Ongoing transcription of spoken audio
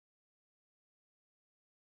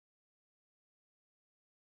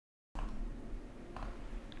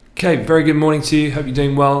Okay, very good morning to you. Hope you're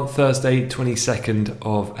doing well. Thursday, 22nd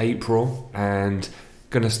of April, and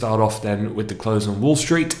going to start off then with the close on Wall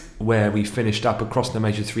Street, where we finished up across the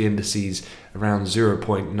major three indices around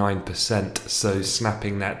 0.9%, so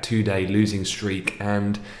snapping that two-day losing streak.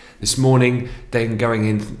 And this morning, then going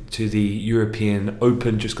into the European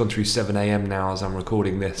Open, just gone through 7 a.m. now as I'm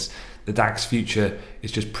recording this. The DAX future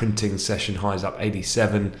is just printing session highs up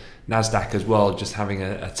 87. Nasdaq as well, just having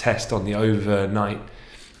a test on the overnight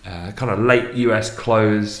kind of late US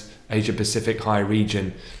close, Asia Pacific high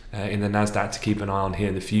region in the Nasdaq to keep an eye on here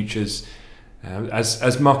in the futures.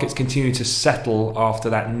 As markets continue to settle after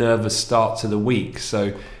that nervous start to the week,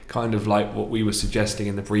 so kind of like what we were suggesting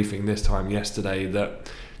in the briefing this time yesterday, that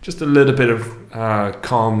just a little bit of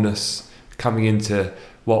calmness coming into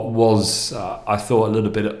what was, I thought, a little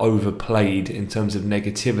bit overplayed in terms of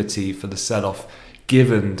negativity for the sell-off,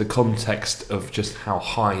 given the context of just how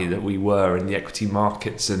high that we were in the equity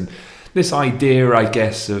markets, and this idea, I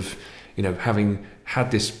guess, of having had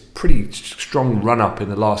this pretty strong run-up in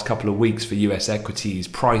the last couple of weeks for US equities,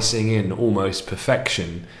 pricing in almost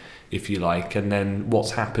perfection, if you like, and then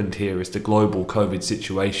what's happened here is the global COVID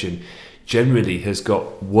situation generally has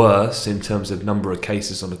got worse in terms of number of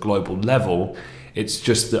cases on a global level. It's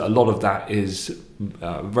just that a lot of that is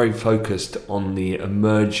very focused on the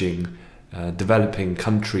emerging developing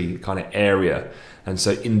country kind of area, and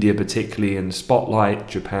so India particularly in the spotlight.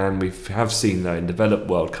 Japan we have seen though in developed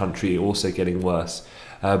world country also getting worse,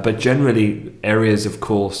 but generally areas of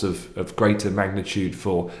course of greater magnitude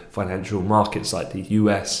for financial markets like the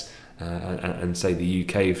US and say the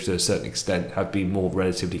UK to a certain extent have been more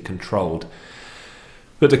relatively controlled.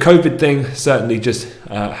 But the COVID thing certainly just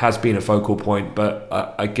has been a focal point. But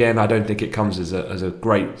again, I don't think it comes as a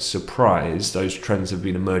great surprise. Those trends have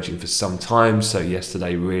been emerging for some time. So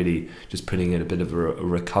yesterday really just putting in a bit of a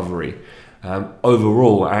recovery.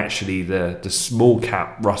 Overall, actually, the small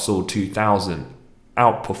cap Russell 2000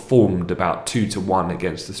 outperformed about 2-1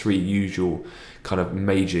 against the three usual kind of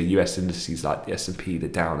major US indices like the S&P, the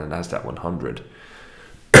Dow, and Nasdaq 100.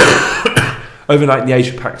 Overnight in the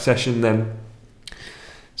Asia Pac session then,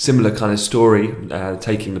 similar kind of story,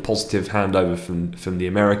 taking the positive handover from the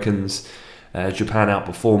Americans. Japan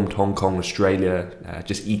outperformed Hong Kong, Australia,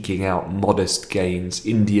 just eking out modest gains.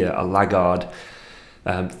 India, a laggard,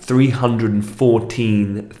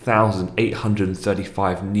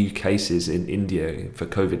 314,835 new cases in India for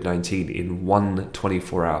COVID-19 in one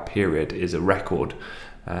 24-hour period is a record.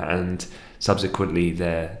 And subsequently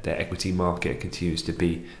their equity market continues to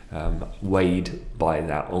be weighed by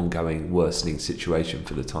that ongoing worsening situation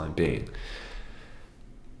for the time being.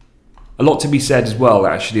 A lot to be said as well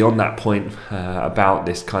actually on that point about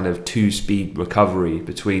this kind of two-speed recovery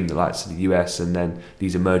between the likes of the US and then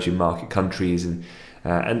these emerging market countries, and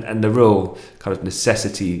the real kind of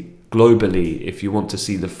necessity globally if you want to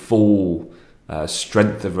see the full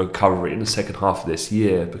strength of recovery in the second half of this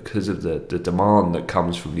year, because of the demand that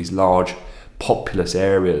comes from these large populous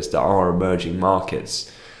areas that are emerging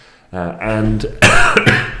markets. And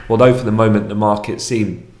although for the moment the markets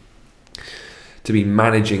seem to be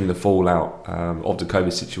managing the fallout of the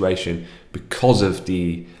COVID situation because of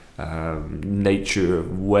the nature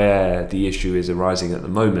of where the issue is arising at the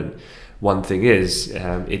moment, one thing is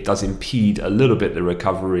it does impede a little bit the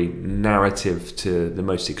recovery narrative to the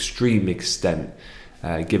most extreme extent,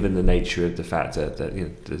 given the nature of the fact that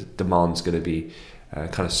the demand's going to be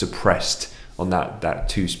kind of suppressed on that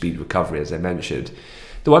two-speed recovery, as I mentioned.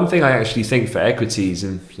 The one thing I actually think for equities,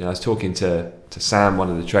 and I was talking to Sam,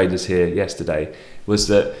 one of the traders here yesterday, was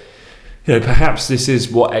that perhaps this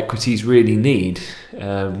is what equities really need,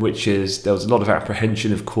 which is there was a lot of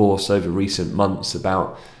apprehension, of course, over recent months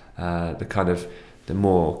about the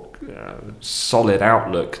more solid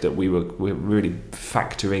outlook that we're really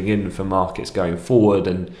factoring in for markets going forward,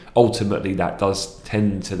 and ultimately that does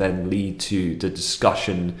tend to then lead to the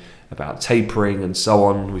discussion about tapering and so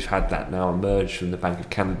on. We've had that now emerge from the Bank of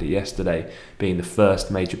Canada yesterday, being the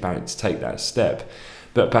first major bank to take that step.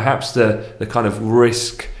 But perhaps the kind of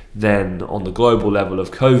risk then on the global level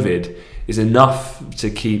of COVID is enough to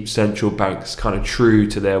keep central banks kind of true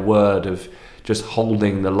to their word of just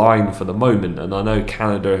holding the line for the moment. And I know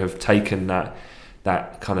Canada have taken that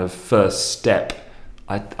kind of first step.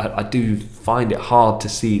 I do find it hard to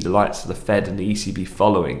see the likes of the Fed and the ECB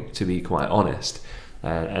following, to be quite honest.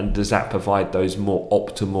 And does that provide those more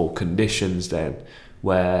optimal conditions then,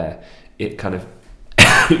 where it kind of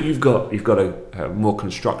you've got a more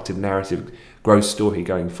constructive narrative growth story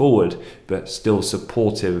going forward, but still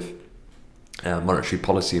supportive monetary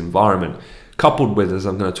policy environment, coupled with, as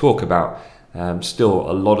I'm going to talk about, still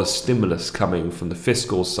a lot of stimulus coming from the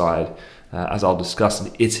fiscal side, as I'll discuss,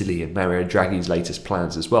 in Italy and Mario Draghi's latest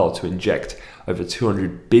plans as well to inject over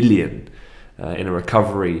 200 billion in a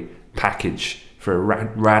recovery package for a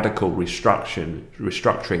radical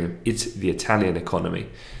restructuring of the Italian economy.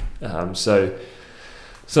 So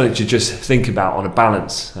something to just think about on a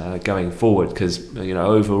balance going forward, because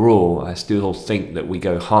overall I still think that we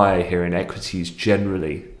go higher here in equities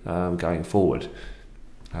generally going forward.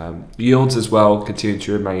 Yields as well continue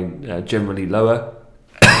to remain generally lower.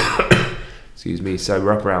 Excuse me. So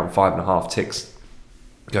we're up around 5.5 ticks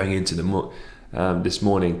going into this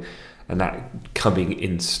morning, and that coming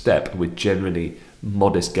in step with generally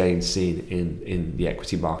modest gains seen in the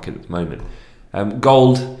equity market at the moment.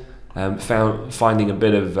 Gold finding a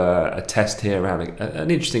bit of a test here around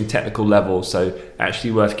an interesting technical level, so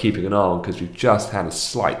actually worth keeping an eye on, because we've just had a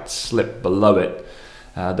slight slip below it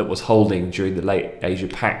that was holding during the late Asia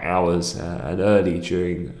Pac hours and early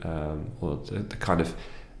during the kind of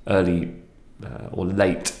early or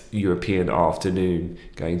late European afternoon,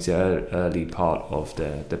 going to early part of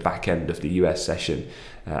the back end of the US session,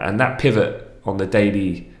 and that pivot on the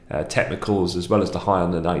daily technicals as well as the high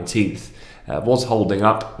on the 19th was holding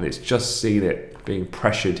up, and it's just seen it being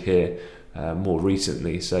pressured here more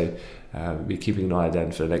recently. So we're keeping an eye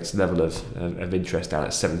then for the next level of interest down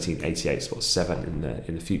at 1788.7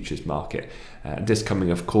 in the futures market. This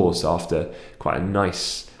coming, of course, after quite a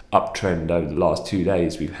nice uptrend over the last 2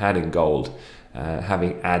 days we've had in gold,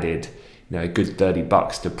 having added a good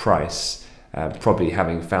 $30 to price. Probably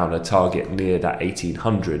having found a target near that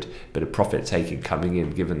 1800, but a profit taking coming in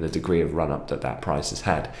given the degree of run up that price has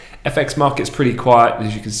had. FX market's pretty quiet,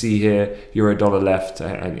 as you can see here. Euro dollar left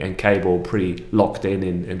and cable pretty locked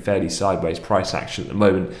in fairly sideways price action at the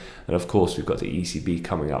moment. And of course we've got the ECB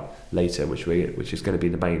coming up later, which is going to be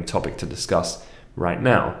the main topic to discuss right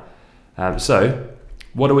now. So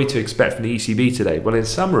what are we to expect from the ECB today? Well, in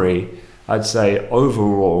summary, I'd say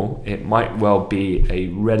overall it might well be a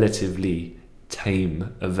relatively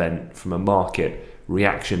tame event from a market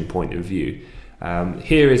reaction point of view.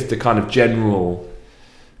 Here is the kind of general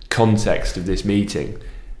context of this meeting.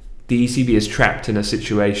 The ECB is trapped in a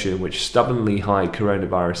situation which stubbornly high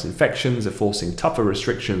coronavirus infections are forcing tougher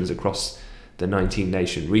restrictions across the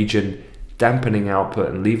 19-nation region, dampening output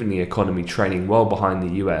and leaving the economy trailing well behind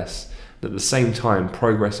the US. At the same time,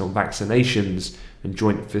 progress on vaccinations and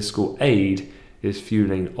joint fiscal aid is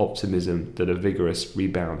fueling optimism that a vigorous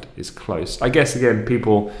rebound is close. I guess, again,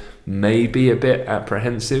 people may be a bit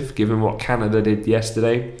apprehensive given what Canada did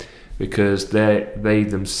yesterday, because they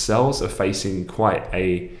themselves are facing quite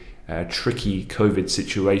a tricky COVID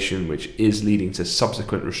situation, which is leading to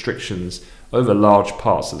subsequent restrictions over large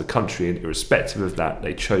parts of the country, and irrespective of that,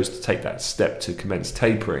 they chose to take that step to commence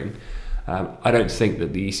tapering. I don't think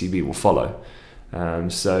that the ECB will follow.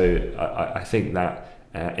 So I think that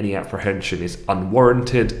any apprehension is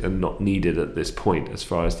unwarranted and not needed at this point as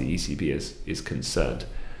far as the ECB is concerned.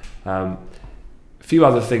 A few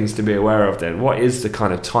other things to be aware of then. What is the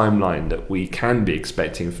kind of timeline that we can be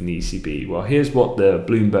expecting from the ECB? Well, here's what the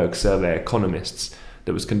Bloomberg survey economists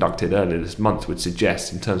that was conducted earlier this month would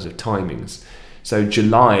suggest in terms of timings. So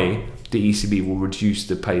July, the ECB will reduce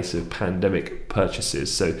the pace of pandemic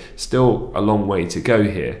purchases. So still a long way to go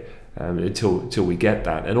here. Until we get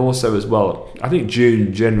that. And also as well, I think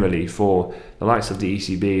June generally for the likes of the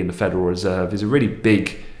ECB and the Federal Reserve is a really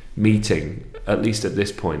big meeting, at least at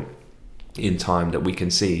this point in time that we can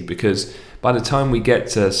see, because by the time we get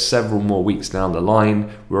to several more weeks down the line,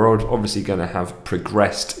 we're obviously going to have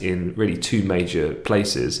progressed in really two major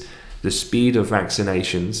places: the speed of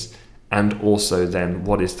vaccinations, and also then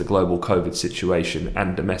what is the global COVID situation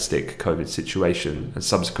and domestic COVID situation and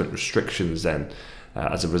subsequent restrictions then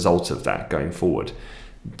as a result of that going forward.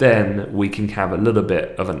 Then we can have a little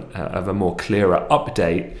bit of a more clearer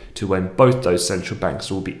update to when both those central banks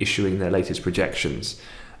will be issuing their latest projections.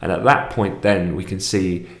 And at that point then we can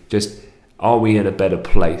see just, are we in a better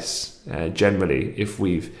place generally if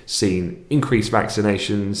we've seen increased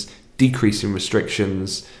vaccinations, decrease in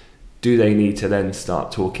restrictions. Do they need to then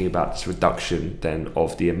start talking about this reduction then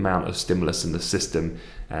of the amount of stimulus in the system,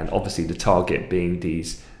 and obviously the target being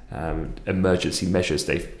these emergency measures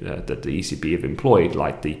that the ECB have employed,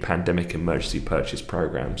 like the pandemic emergency purchase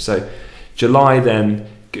program. So July then,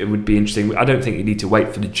 it would be interesting. I don't think you need to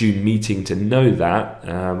wait for the June meeting to know that.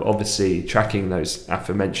 Obviously tracking those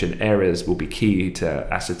aforementioned areas will be key to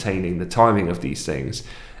ascertaining the timing of these things,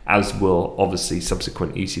 as will obviously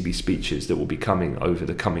subsequent ECB speeches that will be coming over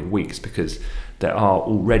the coming weeks, because there are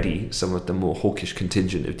already some of the more hawkish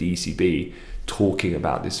contingent of the ECB talking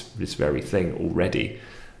about this very thing already.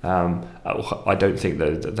 I don't think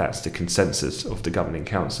that that's the consensus of the governing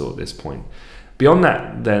council at this point. Beyond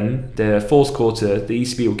that, then, the fourth quarter, the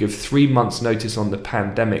ECB will give 3 months notice on the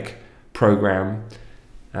pandemic program.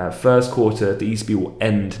 First quarter, the ECB will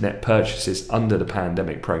end net purchases under the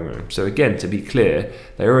pandemic program. So again, to be clear,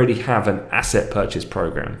 they already have an asset purchase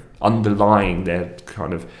program underlying their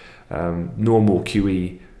kind of normal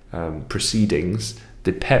QE proceedings.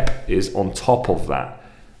 The PEP is on top of that.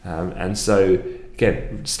 And so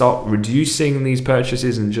again, start reducing these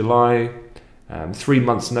purchases in July. 3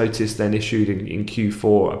 months notice then issued in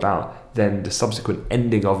Q4 about then the subsequent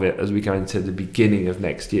ending of it as we go into the beginning of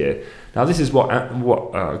next year. Now this is what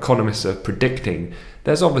economists are predicting.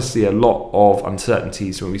 There's obviously a lot of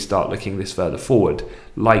uncertainties when we start looking this further forward,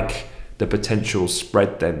 like the potential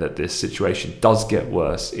spread then that this situation does get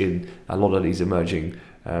worse in a lot of these emerging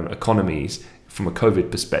economies from a COVID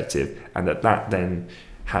perspective, and that then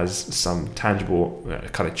has some tangible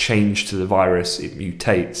kind of change to the virus. It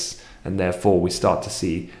mutates, and therefore we start to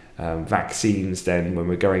see vaccines then when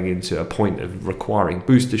we're going into a point of requiring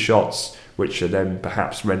booster shots, which are then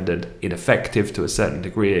perhaps rendered ineffective to a certain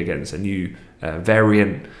degree against a new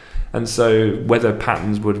variant. And so weather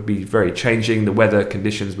patterns would be very changing. The weather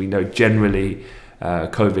conditions, we know generally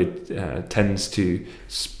COVID tends to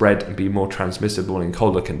spread and be more transmissible in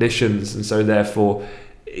colder conditions. And so therefore,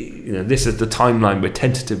 this is the timeline we're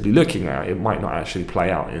tentatively looking at. It might not actually play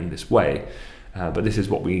out in this way. But this is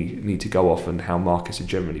what we need to go off and how markets are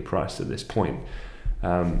generally priced at this point.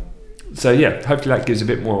 So yeah, hopefully that gives a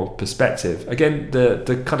bit more perspective. Again,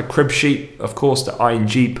 the kind of crib sheet, of course, that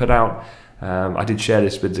ING put out. I did share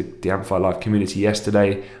this with the Amplify Live community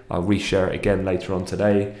yesterday. I'll reshare it again later on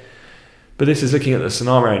today. But this is looking at the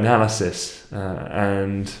scenario analysis.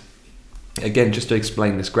 And again, just to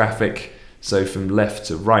explain this graphic, so from left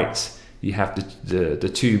to right, you have the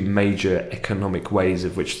two major economic ways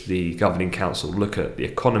of which the Governing Council look at the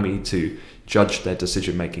economy to judge their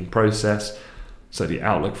decision-making process. So the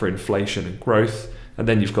outlook for inflation and growth. And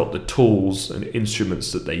then you've got the tools and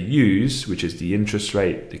instruments that they use, which is the interest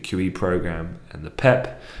rate, the QE program, and the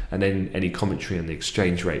PEP. And then any commentary on the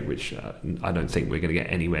exchange rate, which I don't think we're going to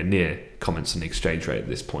get anywhere near comments on the exchange rate at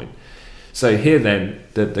this point. So here then,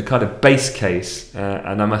 the kind of base case,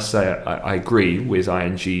 and I must say I agree with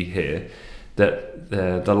ING here, that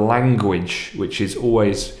the language, which is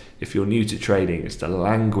always, if you're new to trading, it's the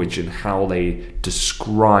language and how they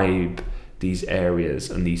describe these areas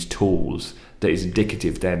and these tools that is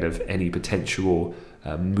indicative then of any potential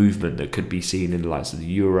movement that could be seen in the likes of the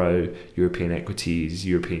euro, European equities,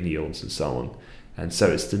 European yields, and so on. And so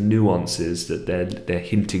it's the nuances that they're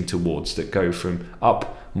hinting towards that go from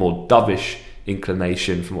up, more dovish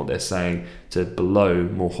inclination from what they're saying, to below,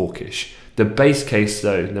 more hawkish. The base case,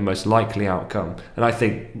 though, the most likely outcome, and I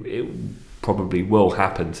think it probably will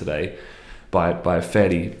happen today by a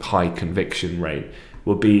fairly high conviction rate,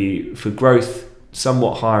 will be for growth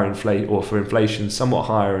somewhat higher inflation, or for inflation somewhat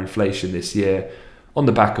higher inflation this year on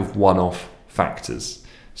the back of one-off factors.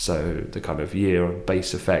 So the kind of year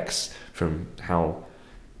base effects from how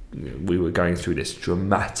we were going through this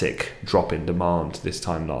dramatic drop in demand this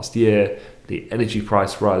time last year, the energy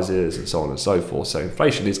price rises, and so on and so forth. So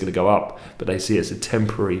inflation is going to go up, but they see it as a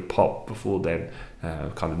temporary pop before then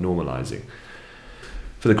kind of normalizing.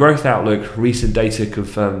 For the growth outlook, recent data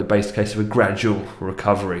confirmed the base case of a gradual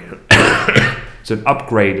recovery. So an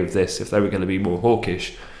upgrade of this, if they were going to be more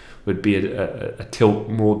hawkish, would be a tilt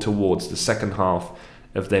more towards the second half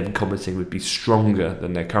of them commenting would be stronger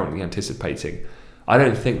than they're currently anticipating. I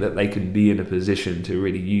don't think that they can be in a position to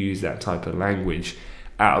really use that type of language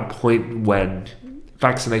at a point when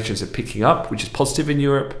vaccinations are picking up, which is positive in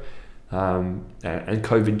Europe, and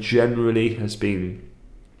COVID generally has been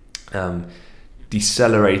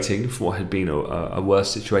decelerating from what had been a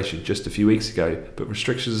worse situation just a few weeks ago, but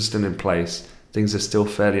restrictions are still in place. Things are still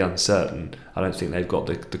fairly uncertain. I don't think they've got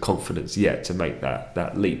the confidence yet to make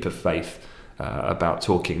that leap of faith about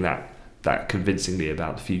talking that convincingly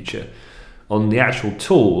about the future. On the actual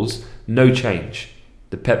tools, no change.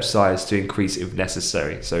 The PEP size to increase if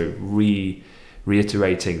necessary. So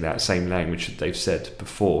reiterating that same language that they've said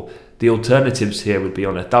before. The alternatives here would be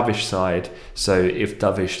on a dovish side. So if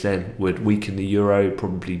dovish then would weaken the euro,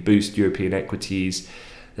 probably boost European equities,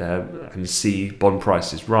 and see bond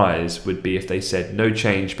prices rise, would be if they said no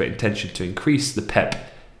change but intention to increase the PEP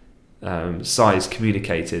size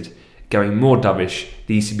communicated. Going more dovish,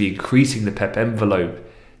 the ECB increasing the PEP envelope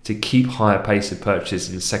to keep higher pace of purchase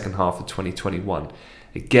in the second half of 2021.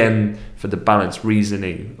 Again, for the balanced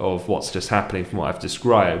reasoning of what's just happening from what I've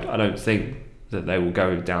described, I don't think that they will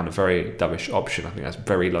go down a very dovish option. I think that's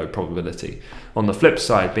very low probability. On the flip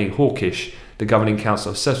side, being hawkish, the Governing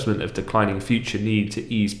Council assessment of declining future need to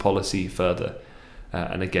ease policy further.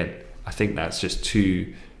 And again, I think that's just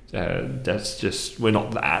too. We're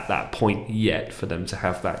not at that point yet for them to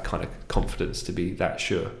have that kind of confidence to be that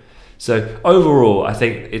sure. So overall, I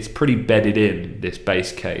think it's pretty bedded in, this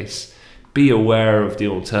base case. Be aware of the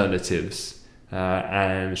alternatives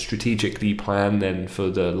and strategically plan then for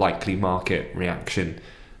the likely market reaction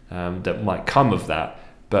that might come of that.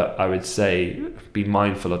 But I would say be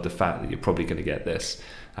mindful of the fact that you're probably going to get this.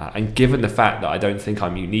 And given the fact that I don't think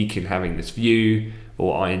I'm unique in having this view,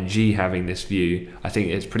 or ING having this view, I think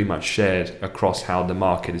it's pretty much shared across how the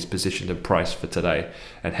market is positioned and priced for today,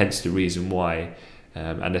 and hence the reason why,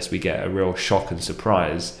 unless we get a real shock and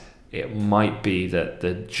surprise, it might be that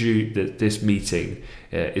that this meeting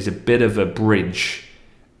is a bit of a bridge,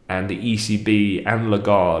 and the ECB and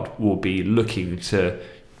Lagarde will be looking to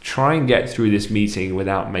try and get through this meeting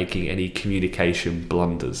without making any communication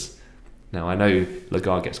blunders. Now, I know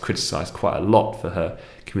Lagarde gets criticised quite a lot for her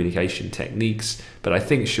communication techniques, but I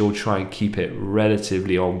think she'll try and keep it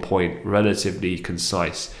relatively on point, relatively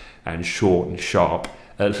concise and short and sharp.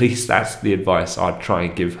 At least that's the advice I'd try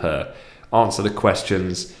and give her. Answer the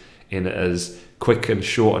questions in as quick and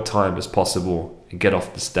short a time as possible and get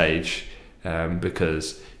off the stage,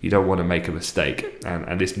 because you don't want to make a mistake.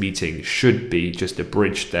 And this meeting should be just a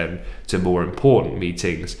bridge then to more important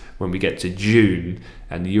meetings when we get to June,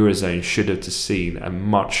 and the Eurozone should have seen a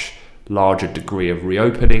much larger degree of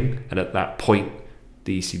reopening, and at that point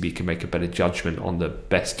the ECB can make a better judgment on the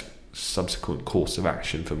best subsequent course of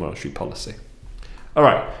action for monetary policy. All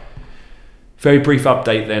right, very brief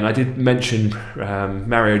update then. I did mention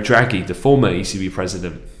Mario Draghi, the former ECB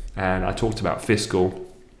president, and I talked about fiscal.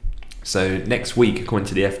 So next week, according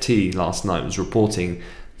to the FT last night, was reporting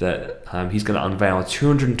that he's going to unveil a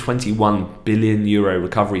 221 billion euro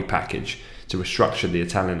recovery package to restructure the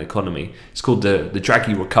Italian economy. It's called the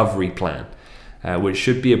Draghi Recovery Plan, which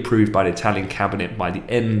should be approved by the Italian cabinet by the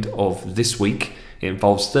end of this week. It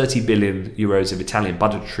involves 30 billion euros of Italian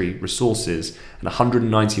budgetary resources and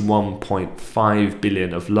 191.5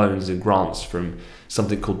 billion of loans and grants from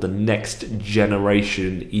something called the Next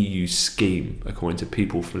Generation EU scheme, according to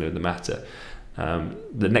people familiar with the matter.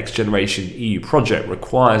 The Next Generation EU project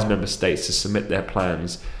requires member states to submit their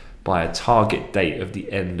plans by a target date of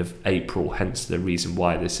the end of April, hence the reason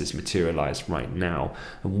why this is materialized right now.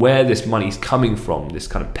 And where this money is coming from, this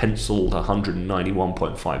kind of penciled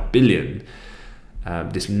 191.5 billion,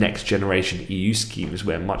 this Next Generation EU scheme is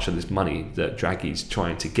where much of this money that Draghi's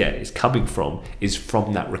trying to get is coming from, is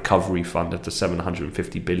from that recovery fund of the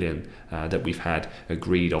 750 billion that we've had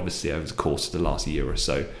agreed obviously over the course of the last year or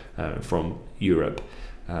so from Europe.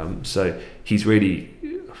 So he's really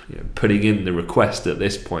putting in the request at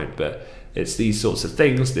this point, but it's these sorts of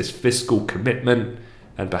things, this fiscal commitment,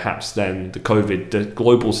 and perhaps then the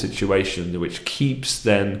global situation, which keeps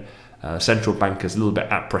then central bankers a little bit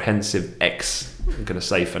apprehensive, I'm going to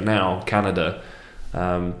say for now, Canada,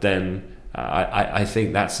 then I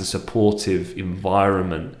think that's a supportive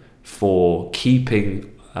environment for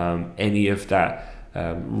keeping any of that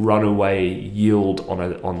runaway yield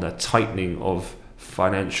on the tightening of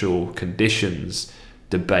financial conditions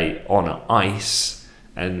debate on ice,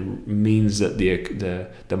 and means that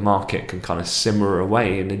the market can kind of simmer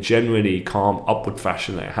away in a generally calm upward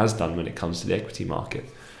fashion that it has done when it comes to the equity market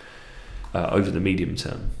over the medium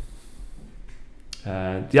term.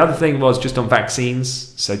 The other thing was just on vaccines.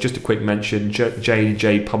 So just a quick mention,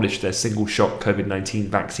 J&J published their single shot COVID-19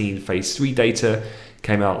 vaccine phase 3 data,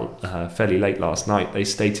 came out fairly late last night. They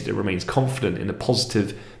stated it remains confident in the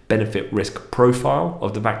positive benefit risk profile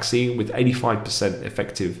of the vaccine, with 85%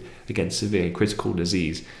 effective against severe and critical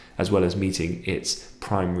disease, as well as meeting its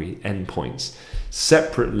primary endpoints.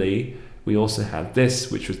 Separately, we also have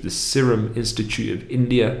this, which was the Serum Institute of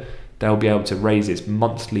India. They'll be able to raise its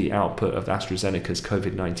monthly output of AstraZeneca's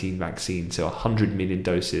COVID-19 vaccine to 100 million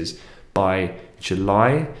doses by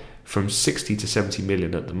July, from 60 to 70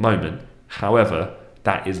 million at the moment. However,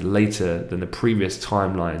 that is later than the previous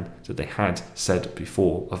timeline that they had said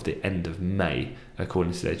before of the end of May,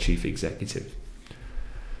 according to their chief executive.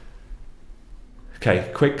 Okay,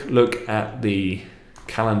 quick look at the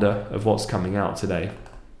calendar of what's coming out today.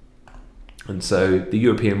 And so the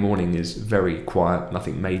European morning is very quiet,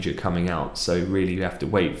 nothing major coming out. So really you have to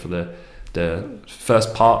wait for the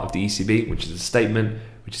first part of the ECB, which is a statement,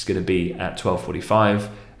 which is going to be at 12:45.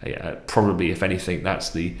 Probably, if anything, that's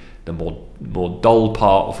the more dull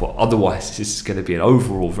part of what otherwise this is going to be an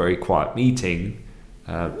overall very quiet meeting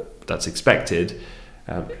that's expected.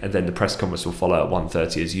 And then the press conference will follow at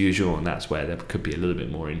 1:30 as usual, and that's where there could be a little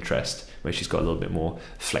bit more interest, where she's got a little bit more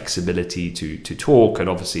flexibility to talk, and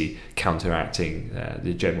obviously counteracting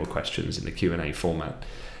the general questions in the Q&A format.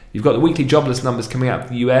 You've got the weekly jobless numbers coming out of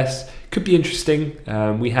the US. Could be interesting.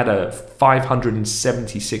 We had a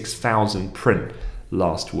 576,000 print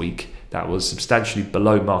last week. That was substantially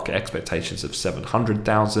below market expectations of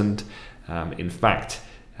 700,000. In fact,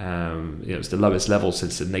 it was the lowest level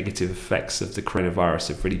since the negative effects of the coronavirus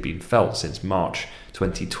have really been felt since March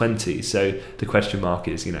 2020. So the question mark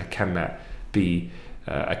is, can that be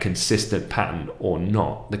a consistent pattern or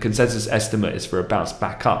not? The consensus estimate is for a bounce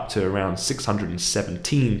back up to around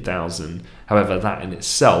 617,000. However, that in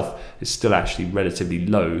itself is still actually relatively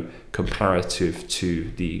low comparative to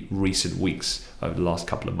the recent weeks over the last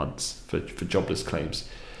couple of months for jobless claims.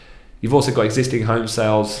 You've also got existing home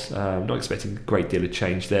sales. Not expecting a great deal of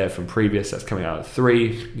change there from previous. That's coming out at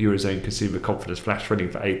 3. Eurozone consumer confidence flash running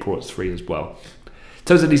for April at 3 as well. In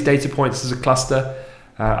terms of these data points as a cluster,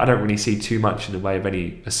 I don't really see too much in the way of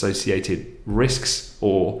any associated risks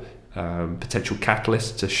or potential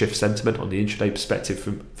catalysts to shift sentiment on the intraday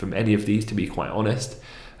perspective from any of these, to be quite honest.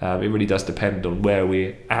 It really does depend on where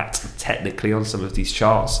we're at technically on some of these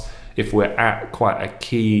charts. If we're at quite a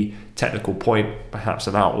key technical point, perhaps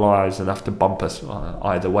an outlier is enough to bump us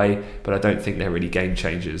either way, but I don't think they're really game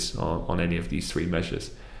changers on any of these 3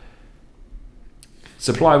 measures.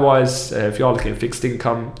 Supply-wise, if you are looking at fixed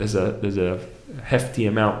income, there's a hefty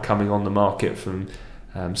amount coming on the market from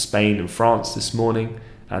Spain and France this morning,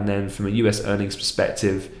 and then from a US earnings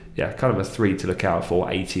perspective, kind of a 3 to look out for.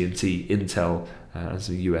 AT&T, Intel, and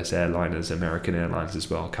some US airliners, American Airlines as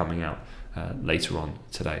well, coming out later on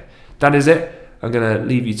today. That is it. I'm going to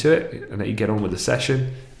leave you to it and let you get on with the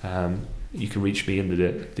session. You can reach me in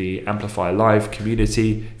the Amplify Live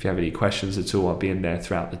community. If you have any questions at all, I'll be in there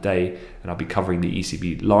throughout the day, and I'll be covering the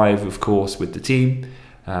ECB live, of course, with the team.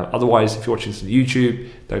 Otherwise, if you're watching this on YouTube,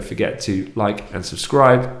 don't forget to like and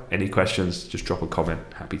subscribe. Any questions, just drop a comment.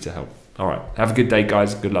 Happy to help. All right. Have a good day,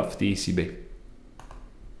 guys. Good luck for the ECB.